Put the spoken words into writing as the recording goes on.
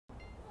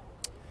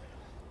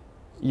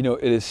You know,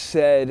 it is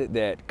said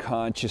that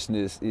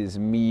consciousness is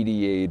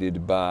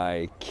mediated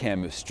by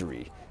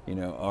chemistry. You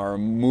know, our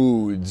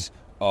moods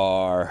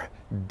are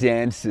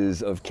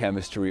dances of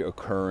chemistry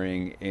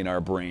occurring in our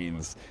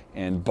brains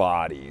and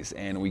bodies,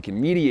 and we can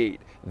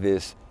mediate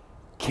this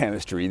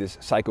chemistry, this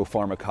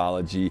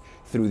psychopharmacology,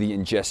 through the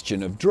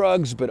ingestion of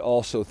drugs, but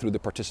also through the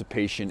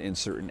participation in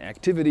certain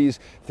activities,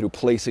 through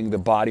placing the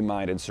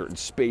body-mind in certain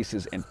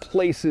spaces and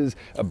places.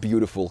 A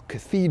beautiful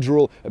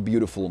cathedral, a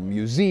beautiful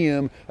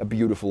museum, a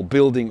beautiful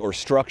building or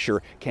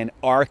structure can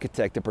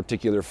architect a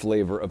particular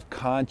flavor of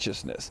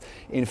consciousness.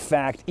 In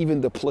fact, even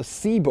the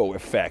placebo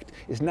effect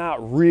is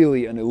not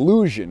really an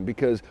illusion,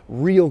 because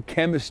real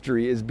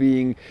chemistry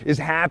is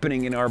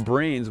happening in our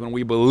brains when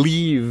we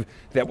believe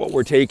that what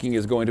we're taking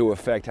is going to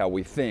affect how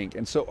we think.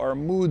 And so our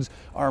moods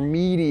are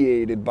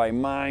mediated by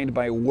mind,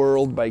 by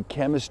world, by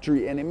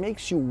chemistry, and it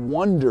makes you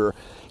wonder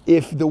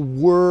if the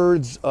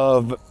words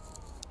of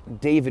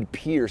David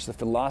Pearce, the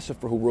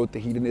philosopher who wrote The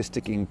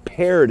Hedonistic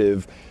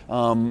Imperative,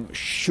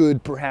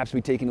 should perhaps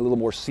be taken a little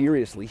more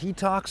seriously. He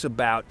talks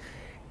about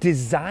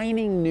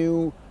designing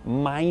new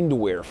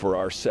mindware for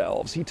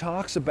ourselves. He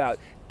talks about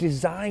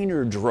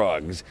designer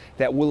drugs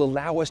that will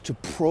allow us to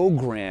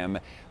program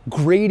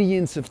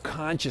gradients of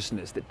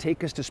consciousness that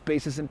take us to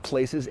spaces and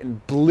places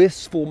and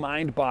blissful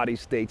mind-body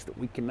states that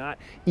we cannot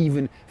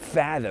even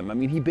fathom. I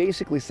mean, he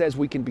basically says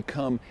we can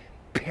become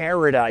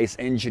paradise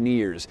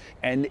engineers,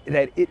 and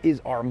that it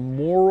is our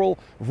moral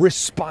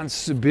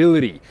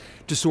responsibility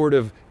to sort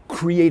of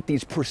create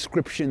these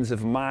prescriptions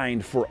of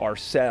mind for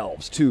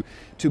ourselves, to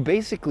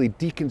basically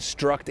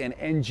deconstruct and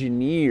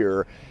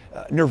engineer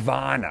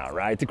nirvana,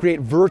 right? To create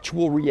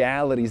virtual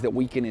realities that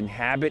we can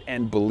inhabit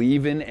and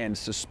believe in and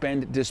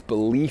suspend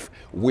disbelief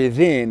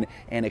within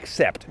and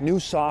accept. New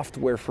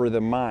software for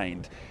the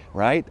mind,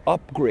 right?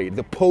 Upgrade.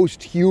 The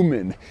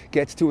post-human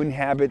gets to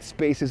inhabit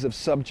spaces of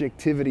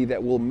subjectivity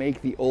that will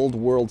make the old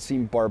world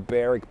seem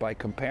barbaric by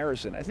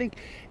comparison. I think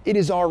it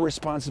is our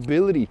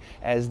responsibility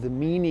as the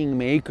meaning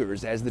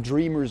makers, as the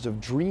dreamers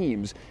of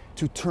dreams,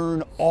 to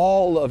turn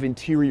all of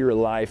interior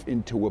life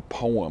into a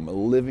poem, a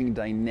living,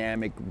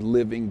 dynamic,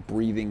 living,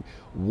 breathing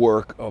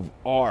work of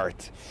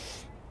art.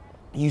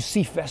 You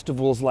see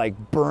festivals like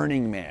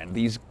Burning Man,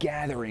 these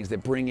gatherings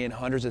that bring in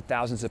hundreds of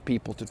thousands of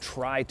people to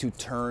try to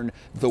turn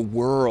the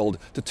world,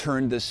 to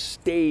turn the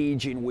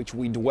stage in which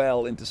we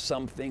dwell into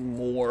something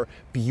more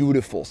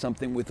beautiful,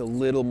 something with a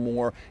little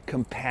more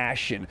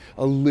compassion,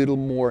 a little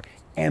more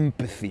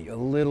empathy, a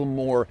little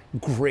more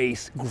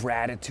grace,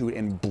 gratitude,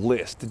 and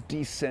bliss, to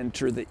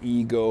decenter the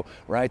ego,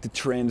 right? To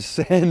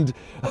transcend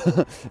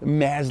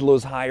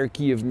Maslow's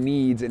hierarchy of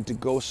needs and to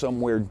go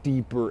somewhere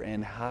deeper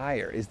and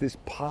higher. Is this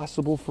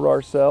possible for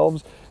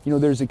ourselves? You know,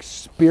 there's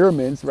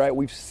experiments, right?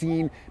 We've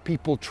seen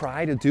people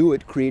try to do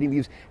it, creating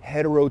these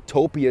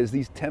heterotopias,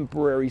 these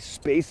temporary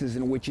spaces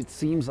in which it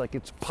seems like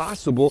it's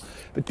possible,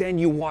 but then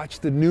you watch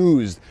the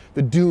news,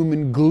 the doom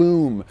and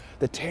gloom,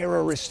 the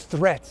terrorist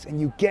threats, and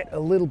you get a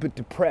little bit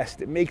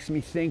depressed. It makes me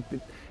think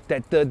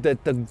that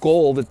the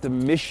goal, that the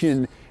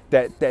mission,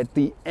 that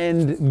the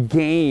end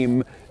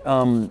game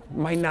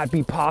might not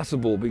be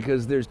possible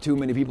because there's too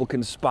many people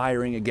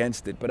conspiring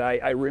against it. But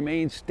I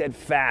remain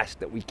steadfast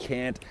that we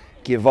can't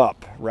give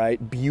up,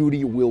 right?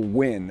 Beauty will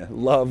win.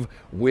 Love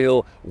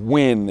will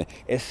win.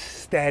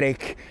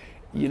 Aesthetic,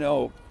 you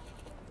know,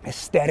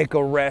 aesthetic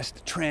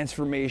arrest,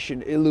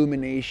 transformation,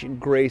 illumination,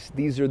 grace.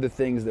 These are the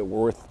things that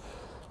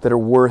are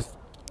worth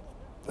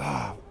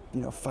you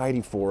know,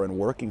 fighting for and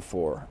working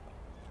for.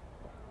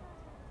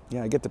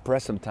 Yeah, I get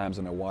depressed sometimes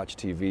when I watch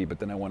TV, but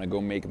then I want to go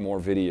make more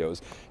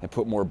videos and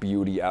put more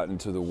beauty out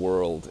into the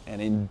world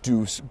and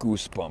induce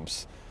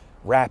goosebumps,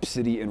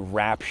 rhapsody and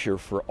rapture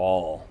for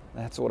all.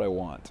 That's what I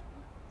want.